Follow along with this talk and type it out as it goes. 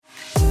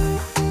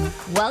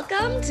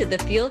Welcome to the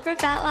Fuel for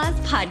Fat Loss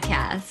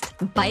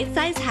podcast,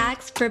 bite-sized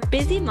hacks for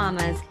busy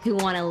mamas who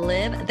want to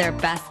live their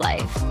best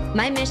life.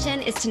 My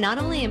mission is to not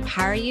only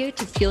empower you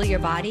to fuel your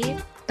body,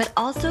 but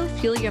also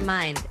fuel your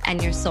mind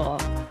and your soul.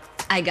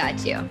 I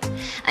got you.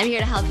 I'm here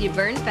to help you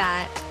burn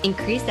fat,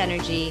 increase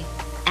energy,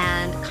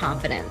 and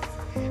confidence.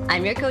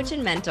 I'm your coach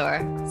and mentor,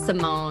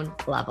 Simone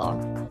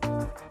Lovell.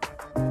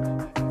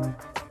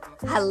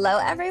 Hello,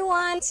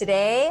 everyone.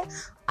 Today,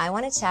 I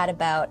want to chat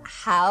about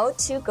how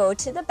to go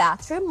to the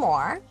bathroom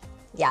more.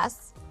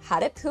 Yes, how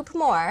to poop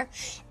more,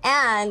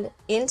 and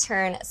in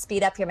turn,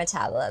 speed up your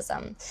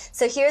metabolism.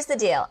 So here's the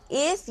deal.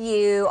 If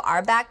you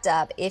are backed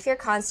up, if you're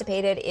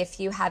constipated, if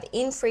you have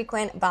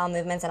infrequent bowel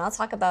movements, and I'll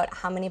talk about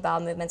how many bowel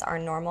movements are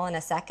normal in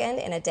a second,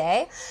 in a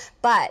day,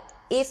 but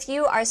if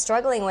you are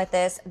struggling with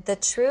this, the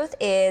truth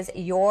is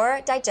your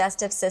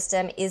digestive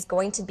system is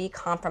going to be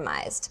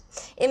compromised.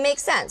 It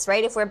makes sense,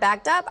 right? If we're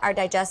backed up, our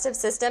digestive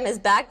system is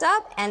backed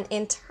up, and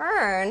in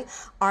turn,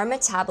 our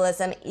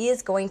metabolism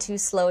is going to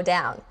slow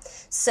down.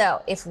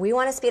 So if we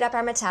want to speed up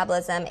our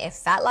metabolism, if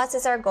fat loss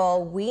is our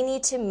goal, we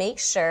need to make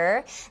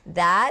sure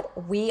that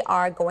we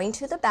are going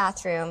to the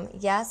bathroom,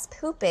 yes,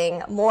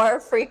 pooping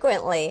more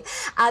frequently.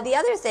 The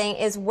other thing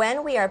is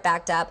when we are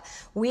backed up,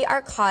 we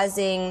are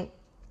causing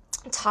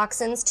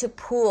toxins to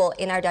pool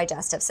in our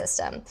digestive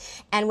system.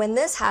 And when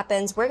this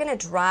happens, we're going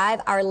to drive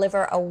our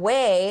liver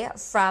away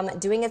from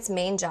doing its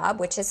main job,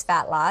 which is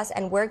fat loss,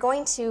 and we're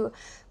going to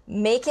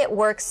make it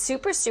work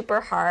super,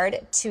 super hard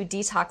to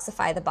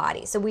detoxify the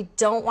body. So we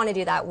don't want to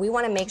do that. We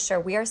want to make sure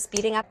we are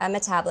speeding up our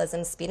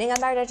metabolism, speeding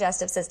up our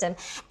digestive system,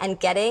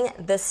 and getting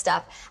this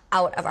stuff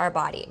out of our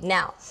body.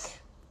 Now,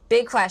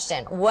 big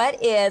question.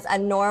 What is a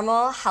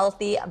normal,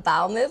 healthy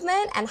bowel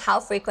movement, and how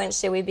frequent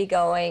should we be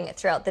going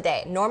throughout the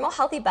day? Normal,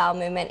 healthy bowel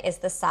movement is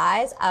the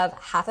size of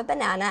half a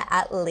banana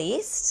at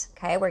least.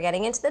 Okay, we're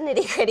getting into the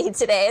nitty-gritty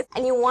today.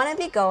 And you want to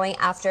be going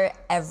after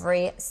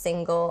every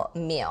single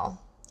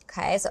meal.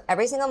 Okay, so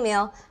every single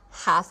meal,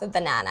 half a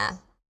banana.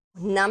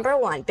 Number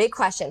one, big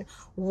question.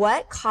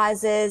 What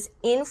causes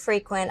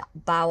infrequent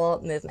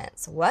bowel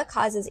movements? What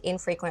causes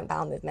infrequent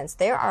bowel movements?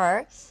 There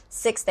are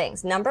 6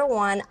 things. Number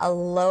one, a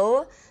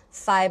low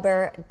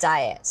fiber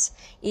diet.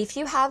 If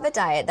you have a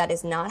diet that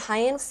is not high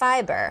in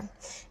fiber,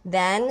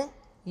 then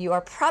you are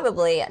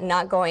probably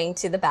not going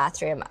to the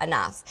bathroom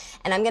enough.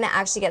 And I'm going to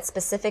actually get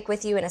specific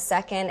with you in a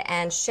second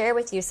and share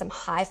with you some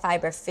high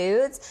fiber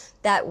foods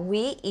that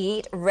we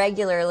eat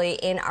regularly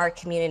in our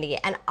community.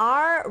 And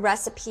our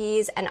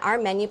recipes and our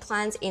menu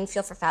plans in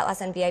Fuel for Fat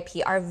Loss and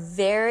VIP are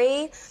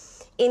very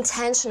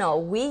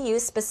intentional. We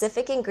use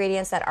specific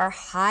ingredients that are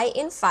high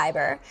in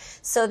fiber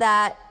so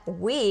that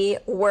we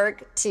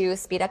work to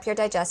speed up your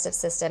digestive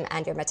system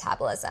and your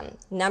metabolism.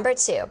 Number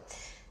 2,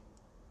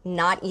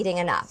 not eating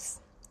enough.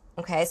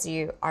 Okay, so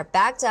you are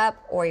backed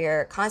up, or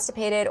you're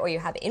constipated, or you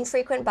have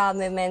infrequent bowel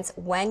movements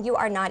when you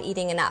are not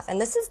eating enough. And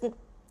this is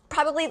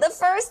probably the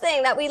first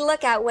thing that we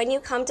look at when you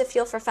come to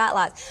Fuel for Fat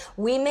Loss.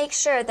 We make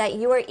sure that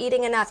you are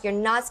eating enough. You're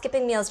not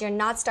skipping meals. You're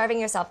not starving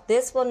yourself.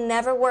 This will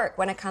never work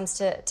when it comes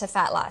to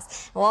fat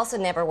loss. It will also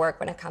never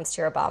work when it comes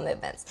to your bowel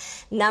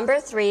movements.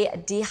 Number 3,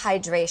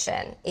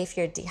 dehydration. If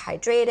you're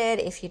dehydrated,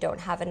 if you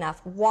don't have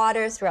enough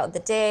water throughout the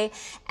day,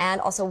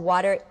 and also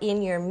water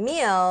in your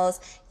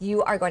meals,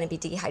 you are going to be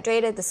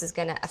dehydrated. This is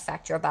going to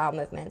affect your bowel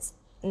movements.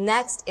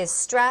 Next is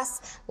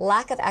stress,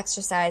 lack of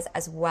exercise,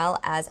 as well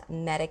as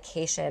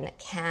medication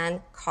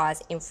can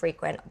cause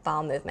infrequent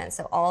bowel movements.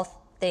 So all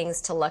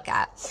things to look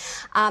at.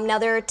 Now,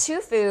 there are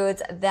 2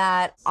 foods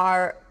that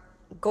are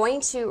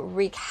going to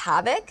wreak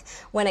havoc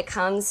when it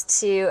comes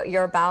to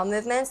your bowel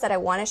movements that I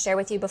want to share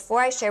with you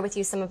before I share with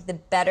you some of the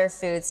better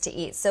foods to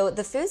eat. So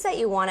the foods that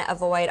you want to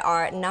avoid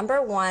are,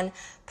 number 1,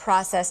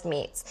 processed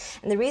meats.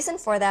 And the reason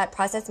for that,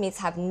 processed meats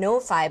have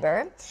no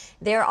fiber.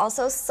 They're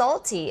also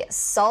salty.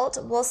 Salt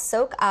will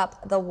soak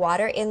up the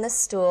water in the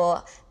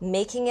stool,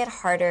 making it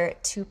harder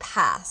to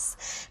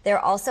pass. They're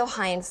also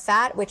high in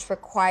fat, which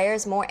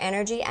requires more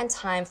energy and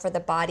time for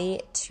the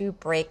body to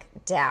break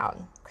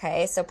down.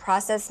 Okay, so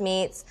processed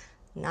meats,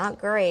 not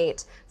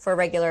great for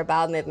regular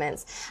bowel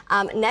movements.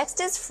 Next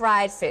is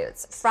fried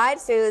foods. Fried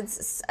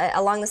foods,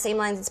 along the same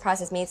lines as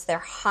processed meats, they're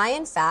high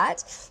in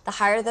fat. The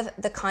higher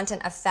the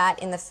content of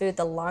fat in the food,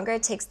 the longer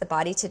it takes the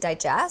body to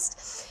digest.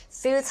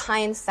 Foods high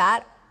in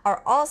fat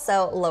are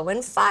also low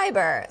in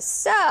fiber.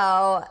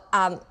 So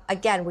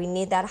again, we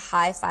need that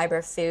high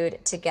fiber food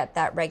to get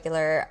that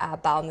regular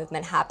bowel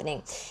movement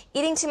happening.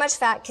 Eating too much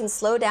fat can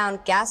slow down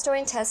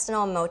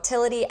gastrointestinal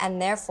motility and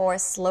therefore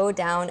slow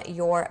down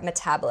your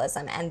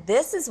metabolism. And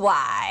this is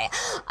why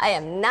I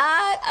am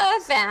not a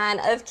fan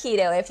of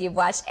keto. If you've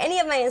watched any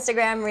of my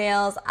Instagram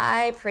reels,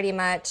 I pretty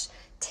much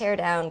tear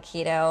down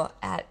keto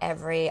at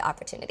every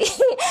opportunity.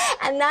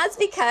 And that's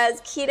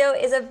because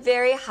keto is a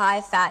very high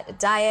fat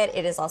diet.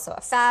 It is also a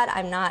fad.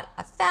 I'm not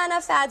a fan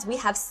of fads. We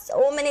have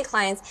so many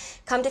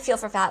clients come to Fuel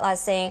for Fat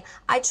Loss saying,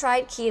 I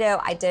tried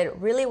keto. I did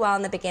really well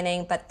in the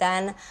beginning, but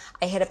then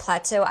I hit a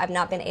plateau. I've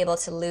not been able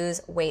to lose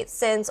weight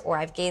since, or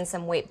I've gained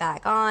some weight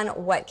back on.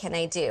 What can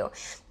I do?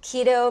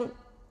 Keto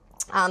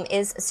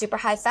is super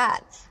high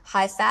fat.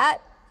 High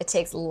fat, it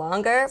takes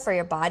longer for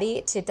your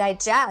body to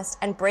digest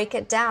and break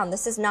it down.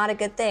 This is not a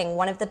good thing.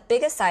 One of the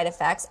biggest side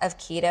effects of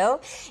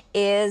keto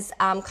is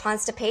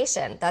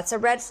constipation. That's a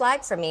red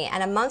flag for me.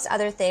 And amongst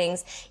other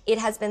things, it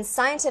has been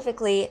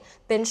scientifically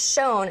been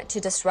shown to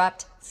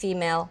disrupt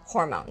female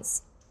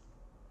hormones.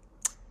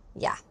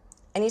 Yeah.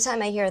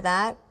 Anytime I hear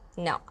that,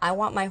 no, I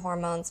want my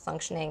hormones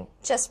functioning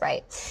just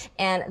right.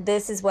 And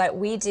this is what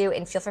we do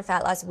in Fuel for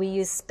Fat Loss. We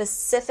use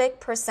specific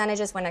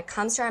percentages when it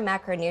comes to our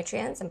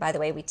macronutrients. And by the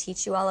way, we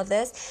teach you all of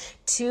this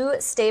to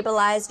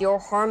stabilize your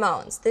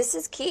hormones. This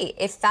is key.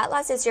 If fat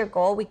loss is your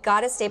goal, we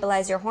got to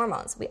stabilize your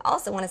hormones. We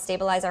also want to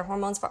stabilize our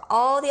hormones for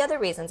all the other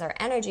reasons, our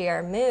energy,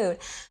 our mood,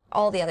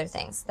 all the other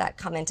things that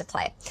come into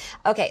play.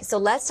 Okay, so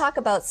let's talk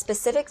about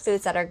specific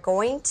foods that are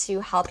going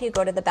to help you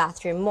go to the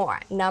bathroom more.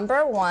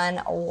 Number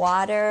one,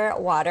 water,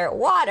 water,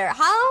 water.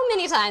 How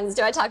many times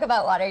do I talk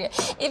about water?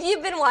 If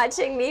you've been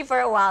watching me for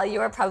a while, you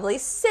are probably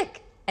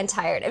sick and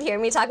tired of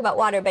hearing me talk about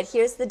water, but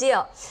here's the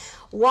deal.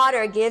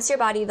 Water gives your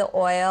body the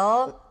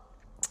oil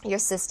your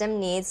system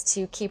needs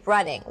to keep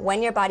running.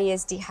 When your body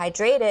is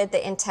dehydrated,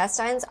 the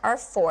intestines are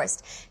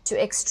forced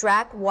to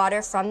extract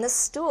water from the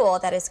stool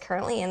that is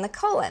currently in the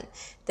colon.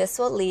 This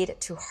will lead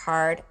to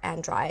hard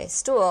and dry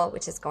stool,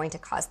 which is going to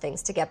cause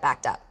things to get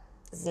backed up.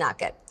 This is not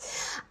good.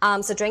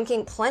 So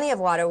drinking plenty of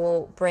water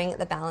will bring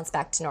the balance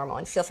back to normal.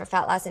 In Fuel for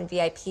Fat Loss and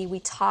VIP,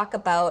 we talk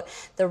about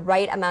the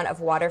right amount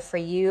of water for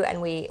you,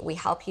 and we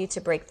help you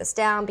to break this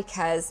down,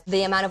 because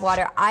the amount of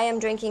water I am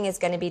drinking is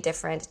going to be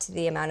different to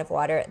the amount of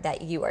water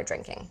that you are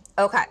drinking.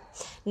 Okay,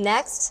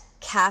 next,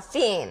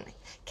 caffeine.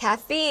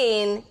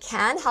 Caffeine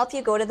can help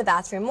you go to the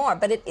bathroom more,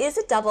 but it is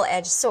a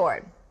double-edged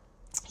sword.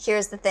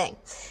 Here's the thing.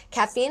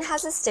 Caffeine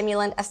has a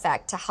stimulant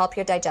effect to help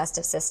your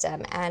digestive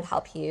system and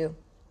help you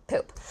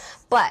poop.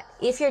 But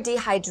if you're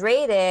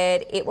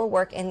dehydrated, it will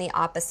work in the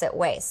opposite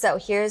way. So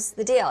here's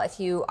the deal. If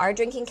you are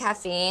drinking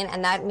caffeine,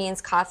 and that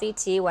means coffee,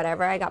 tea,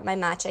 whatever, I got my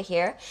matcha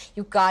here,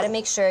 you got to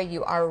make sure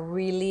you are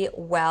really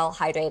well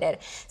hydrated.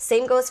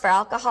 Same goes for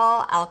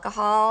alcohol.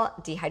 Alcohol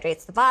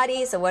dehydrates the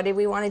body. So what do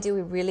we want to do?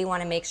 We really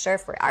want to make sure,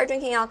 if we are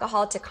drinking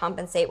alcohol, to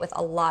compensate with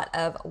a lot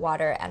of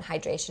water and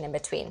hydration in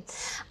between.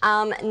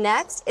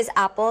 Next is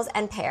apples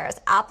and pears.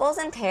 Apples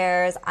and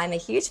pears, I'm a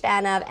huge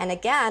fan of. And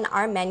again,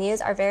 our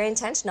menus are very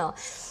intentional.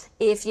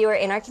 If you are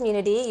in our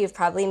community, you've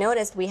probably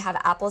noticed we have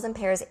apples and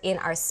pears in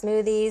our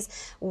smoothies.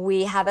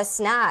 We have a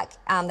snack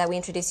that we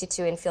introduce you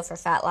to in Fuel for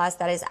Fat Loss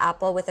that is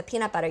apple with a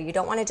peanut butter. You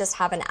don't want to just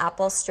have an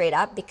apple straight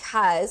up,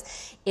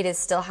 because it is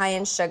still high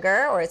in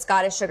sugar, or it's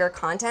got a sugar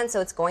content,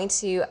 so it's going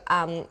to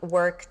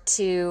work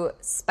to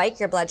spike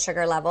your blood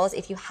sugar levels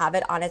if you have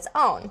it on its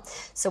own.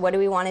 So what do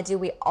we want to do?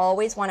 We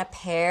always want to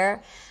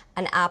pair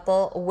an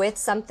apple with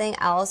something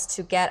else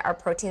to get our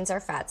proteins,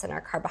 our fats, and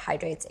our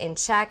carbohydrates in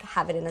check.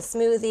 Have it in a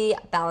smoothie,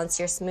 balance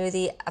your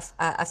smoothie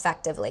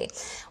effectively.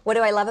 What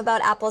do I love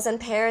about apples and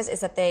pears is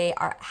that they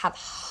have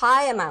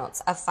high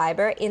amounts of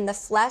fiber in the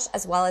flesh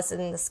as well as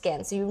in the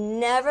skin. So you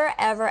never,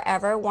 ever,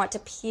 ever want to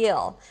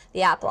peel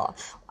the apple.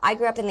 I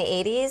grew up in the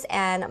 80s,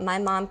 and my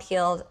mom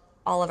peeled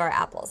all of our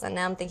apples. And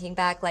now I'm thinking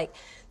back, like,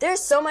 there's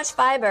so much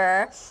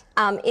fiber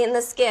in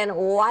the skin.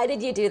 Why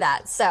did you do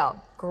that? So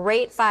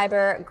great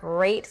fiber,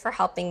 great for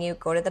helping you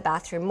go to the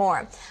bathroom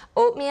more.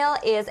 Oatmeal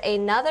is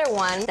another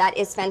one that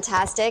is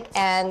fantastic.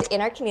 And in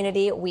our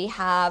community, we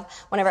have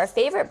one of our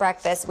favorite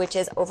breakfasts, which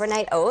is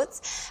overnight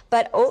oats.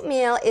 But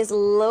oatmeal is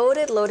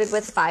loaded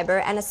with fiber,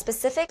 and a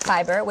specific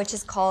fiber, which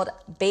is called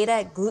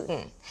beta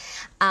glucan.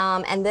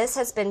 And this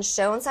has been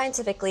shown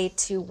scientifically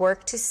to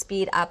work to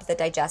speed up the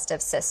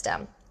digestive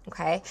system.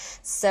 Okay,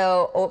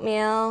 so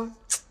oatmeal,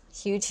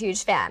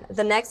 huge fan.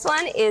 The next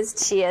one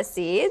is chia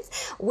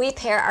seeds. We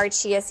pair our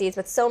chia seeds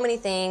with so many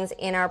things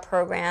in our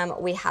program.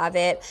 We have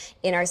it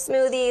in our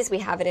smoothies. We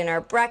have it in our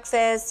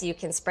breakfast. You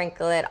can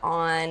sprinkle it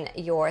on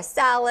your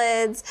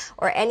salads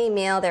or any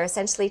meal. They're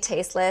essentially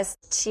tasteless.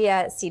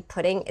 Chia seed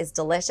pudding is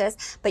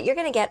delicious, but you're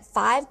going to get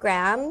 5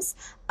 grams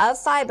of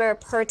fiber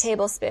per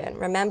tablespoon.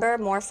 Remember,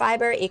 more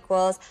fiber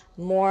equals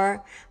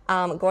more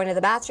going to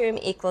the bathroom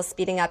equals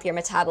speeding up your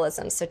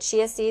metabolism. So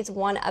chia seeds,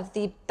 one of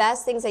the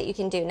best things that you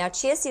can do. Now,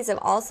 chia seeds have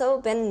also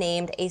been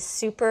named a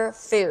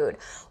superfood.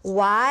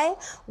 Why?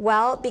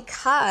 Well,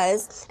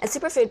 because a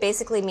superfood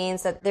basically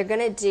means that they're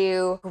going to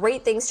do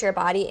great things to your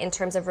body in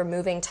terms of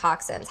removing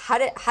toxins. How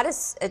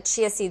does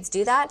chia seeds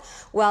do that?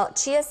 Well,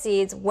 chia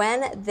seeds,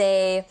 when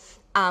they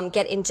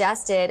get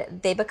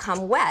ingested, they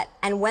become wet.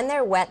 And when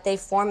they're wet, they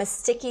form a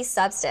sticky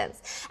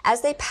substance.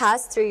 As they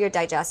pass through your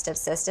digestive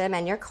system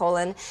and your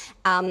colon,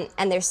 and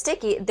they're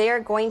sticky, they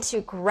are going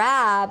to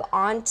grab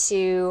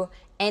onto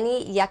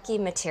any yucky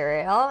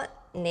material,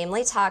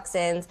 namely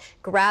toxins,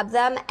 grab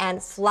them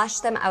and flush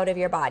them out of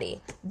your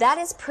body. That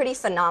is pretty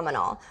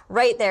phenomenal.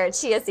 Right there,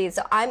 chia seeds.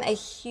 So I'm a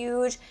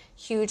huge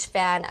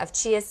fan of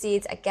chia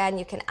seeds. Again,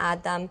 you can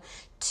add them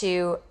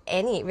to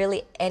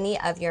any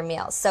of your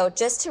meals. So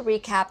just to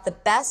recap, the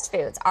best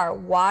foods are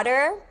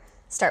water,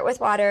 Start with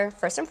water,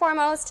 first and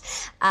foremost.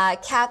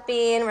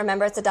 Caffeine,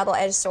 remember it's a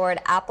double-edged sword.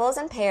 Apples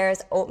and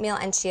pears, oatmeal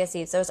and chia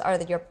seeds. Those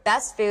are your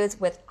best foods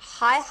with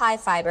high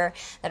fiber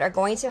that are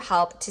going to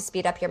help to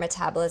speed up your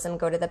metabolism,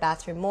 go to the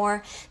bathroom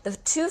more. The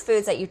two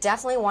foods that you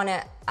definitely want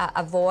to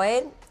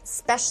avoid,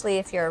 especially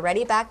if you're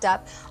already backed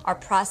up, are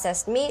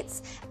processed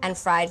meats and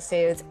fried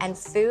foods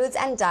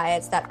and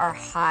diets that are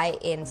high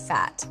in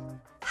fat.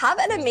 Have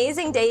an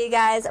amazing day, you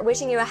guys.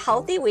 Wishing you a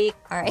healthy week.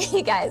 All right,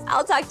 you guys,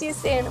 I'll talk to you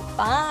soon.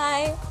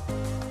 Bye.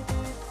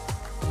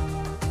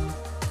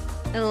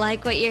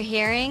 Like what you're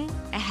hearing?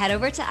 Head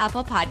over to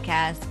Apple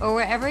Podcasts or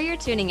wherever you're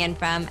tuning in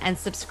from and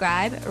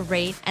subscribe,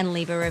 rate, and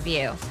leave a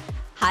review.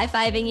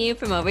 High-fiving you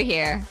from over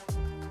here.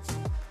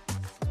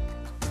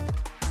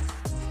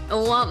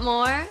 Want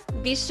more?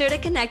 Be sure to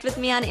connect with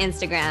me on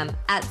Instagram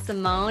at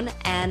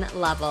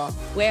SimoneNLevel,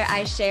 where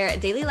I share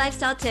daily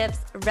lifestyle tips,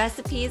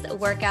 recipes,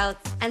 workouts,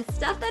 and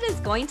stuff that is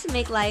going to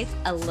make life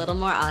a little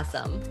more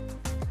awesome.